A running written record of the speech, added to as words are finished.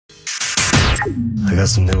I got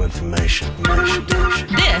some new information.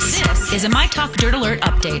 This is a My Talk Dirt Alert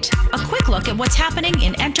update. A quick look at what's happening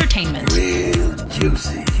in entertainment. Real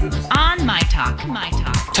juicy. On My Talk.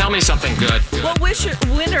 Tell me something good. Well, boy, this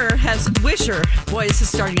is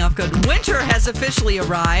starting off good. Winter has officially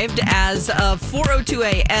arrived as of 4:02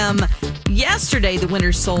 a.m. Yesterday, the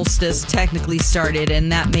winter solstice technically started,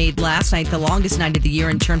 and that made last night the longest night of the year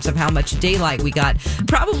in terms of how much daylight we got.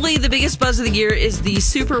 Probably the biggest buzz of the year is the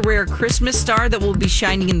super rare Christmas star that will be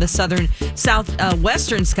shining in the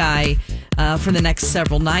southwestern sky for the next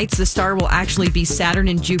several nights. The star will actually be Saturn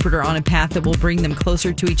and Jupiter on a path that will bring them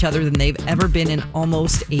closer to each other than they've ever been in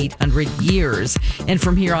almost 800 years. And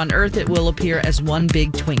from here on Earth, it will appear as one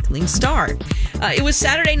big twinkling star. It was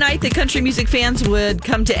Saturday night that country music fans would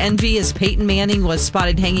come to envy as Peyton Manning was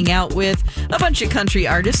spotted hanging out with a bunch of country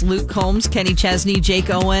artists: Luke Combs, Kenny Chesney, Jake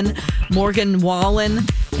Owen, Morgan Wallen,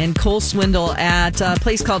 and Cole Swindle at a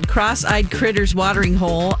place called Cross-Eyed Critters Watering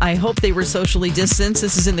Hole. I hope they were socially distanced.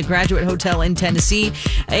 This is in the Graduate Hotel in Tennessee.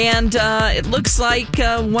 And it looks like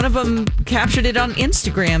one of them captured it on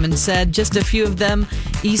Instagram and said, just a few of them,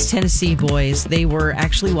 East Tennessee boys. They were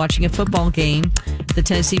actually watching a football game. The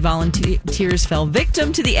Tennessee Volunteers fell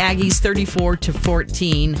victim to the Aggies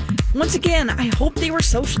 34-14. Once again, I hope they were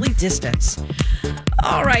socially distanced.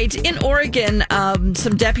 All right. In Oregon,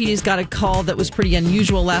 some deputies got a call that was pretty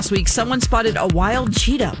unusual last week. Someone spotted a wild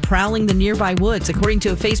cheetah prowling the nearby woods. According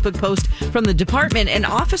to a Facebook post from the department, an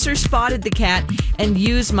officer spotted the cat and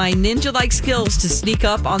used my ninja-like skills to sneak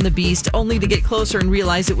up on the beast, only to get closer and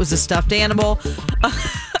realize it was a stuffed animal.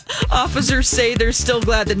 Officers say they're still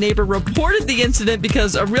glad the neighbor reported the incident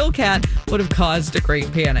because a real cat would have caused a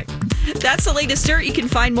great panic. That's the latest dirt. You can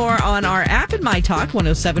find more on our app at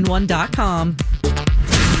mytalk1071.com.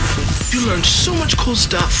 You learned so much cool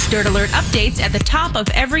stuff. Dirt Alert updates at the top of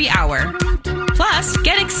every hour. Plus,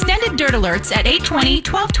 get extended Dirt Alerts at 8:20,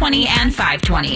 12:20, and 5:20.